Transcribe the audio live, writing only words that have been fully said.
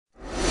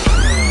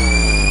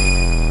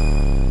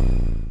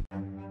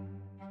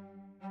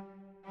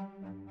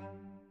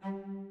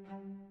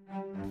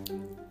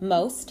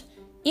Most,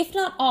 if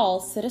not all,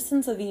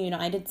 citizens of the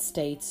United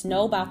States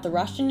know about the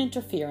Russian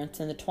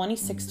interference in the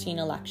 2016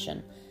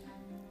 election.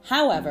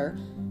 However,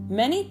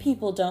 many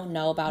people don't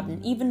know about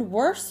an even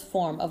worse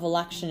form of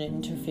election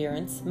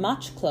interference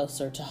much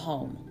closer to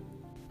home.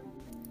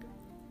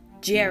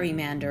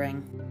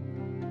 Gerrymandering.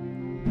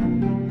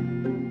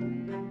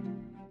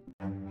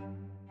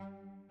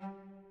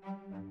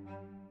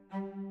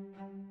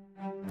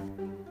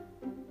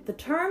 The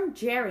term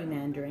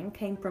gerrymandering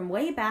came from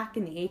way back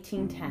in the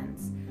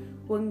 1810s,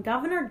 when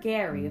Governor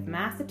Gerry of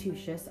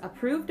Massachusetts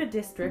approved a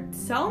district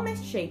so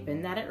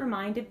misshapen that it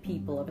reminded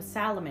people of a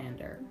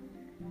salamander.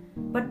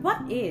 But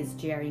what is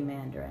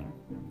gerrymandering?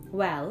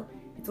 Well,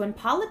 it's when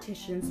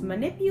politicians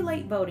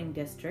manipulate voting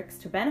districts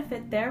to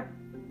benefit their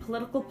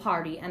political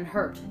party and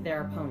hurt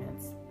their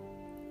opponents.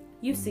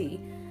 You see,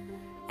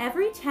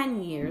 every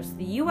 10 years,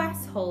 the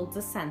U.S. holds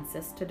a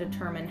census to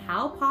determine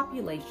how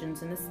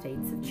populations in the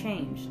states have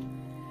changed.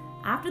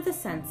 After the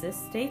census,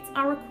 states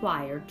are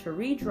required to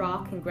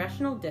redraw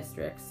congressional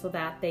districts so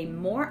that they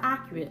more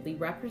accurately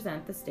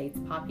represent the state's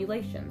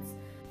populations.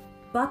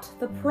 But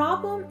the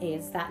problem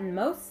is that in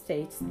most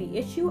states, the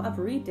issue of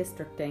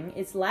redistricting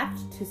is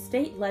left to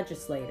state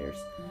legislators,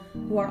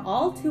 who are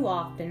all too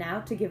often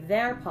out to give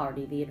their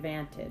party the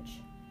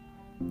advantage.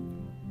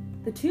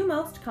 The two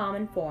most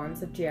common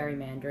forms of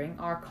gerrymandering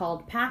are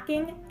called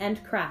packing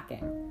and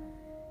cracking.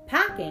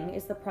 Packing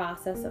is the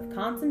process of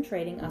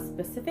concentrating a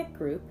specific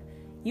group,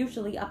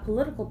 usually a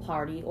political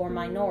party or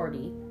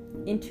minority,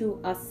 into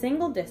a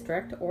single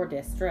district or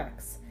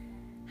districts.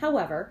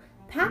 However,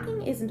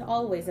 packing isn't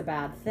always a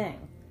bad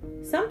thing.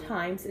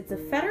 Sometimes it's a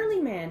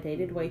federally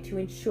mandated way to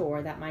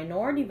ensure that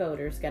minority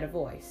voters get a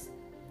voice.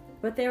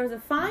 But there is a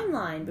fine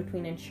line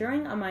between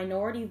ensuring a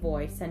minority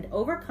voice and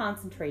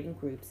over-concentrating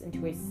groups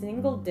into a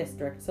single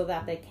district so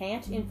that they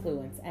can't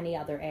influence any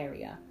other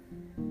area.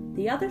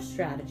 The other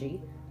strategy,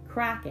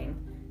 cracking,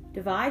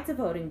 divides a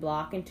voting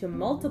bloc into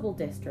multiple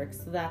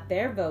districts so that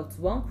their votes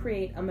won't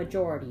create a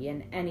majority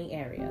in any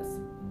areas.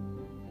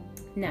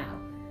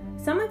 Now,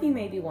 some of you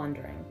may be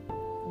wondering,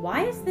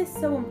 why is this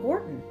so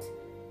important?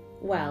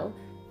 Well,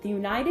 the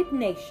United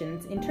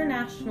Nations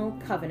International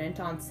Covenant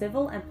on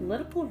Civil and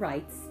Political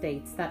Rights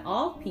states that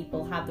all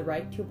people have the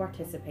right to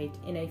participate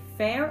in a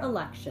fair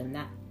election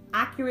that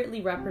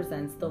accurately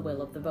represents the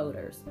will of the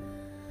voters.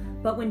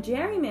 But when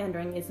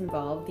gerrymandering is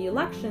involved, the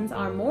elections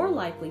are more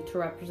likely to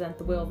represent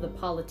the will of the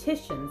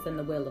politicians than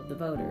the will of the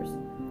voters.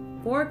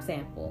 For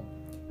example,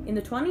 in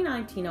the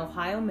 2019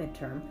 Ohio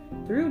midterm,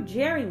 through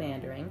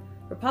gerrymandering,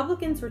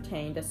 Republicans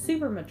retained a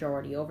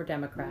supermajority over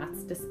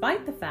Democrats,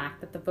 despite the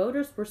fact that the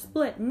voters were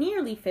split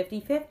nearly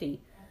 50-50.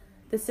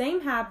 The same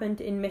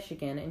happened in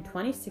Michigan in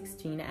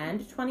 2016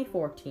 and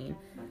 2014,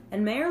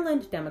 and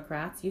Maryland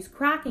Democrats used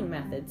cracking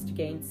methods to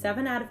gain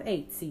 7 out of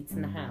 8 seats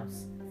in the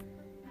House.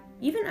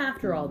 Even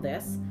after all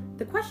this,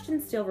 the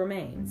question still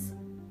remains,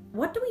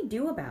 what do we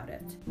do about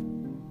it?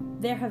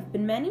 There have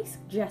been many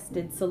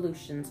suggested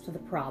solutions to the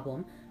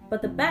problem,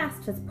 but the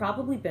best has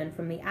probably been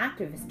from the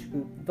activist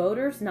group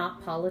Voters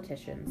Not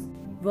Politicians.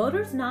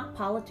 Voters Not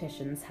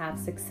Politicians have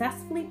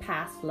successfully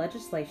passed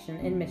legislation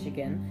in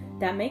Michigan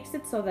that makes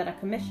it so that a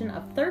commission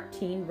of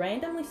 13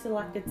 randomly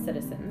selected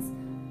citizens,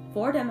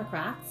 4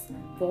 Democrats,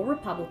 4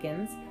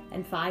 Republicans,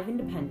 and 5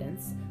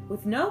 independents,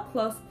 with no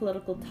close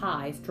political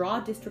ties, draw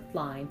district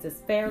lines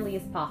as fairly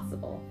as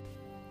possible.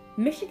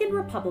 Michigan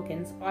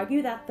Republicans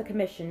argue that the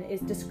commission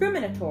is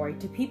discriminatory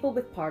to people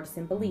with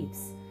partisan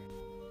beliefs.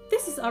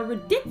 This is a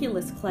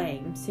ridiculous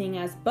claim, seeing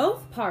as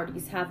both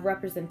parties have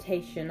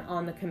representation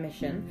on the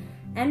commission,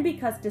 and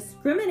because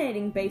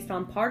discriminating based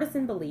on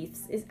partisan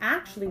beliefs is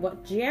actually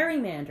what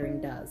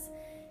gerrymandering does.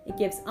 It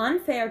gives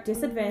unfair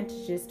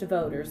disadvantages to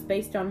voters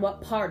based on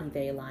what party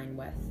they align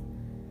with.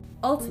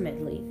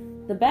 Ultimately,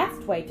 the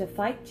best way to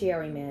fight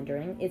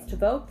gerrymandering is to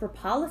vote for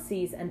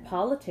policies and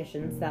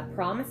politicians that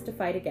promise to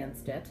fight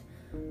against it,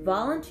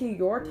 volunteer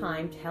your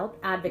time to help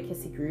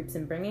advocacy groups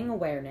in bringing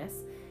awareness,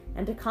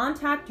 and to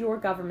contact your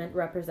government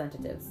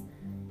representatives.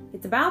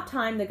 It's about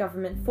time the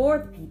government for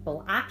the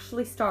people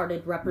actually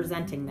started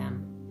representing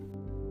them.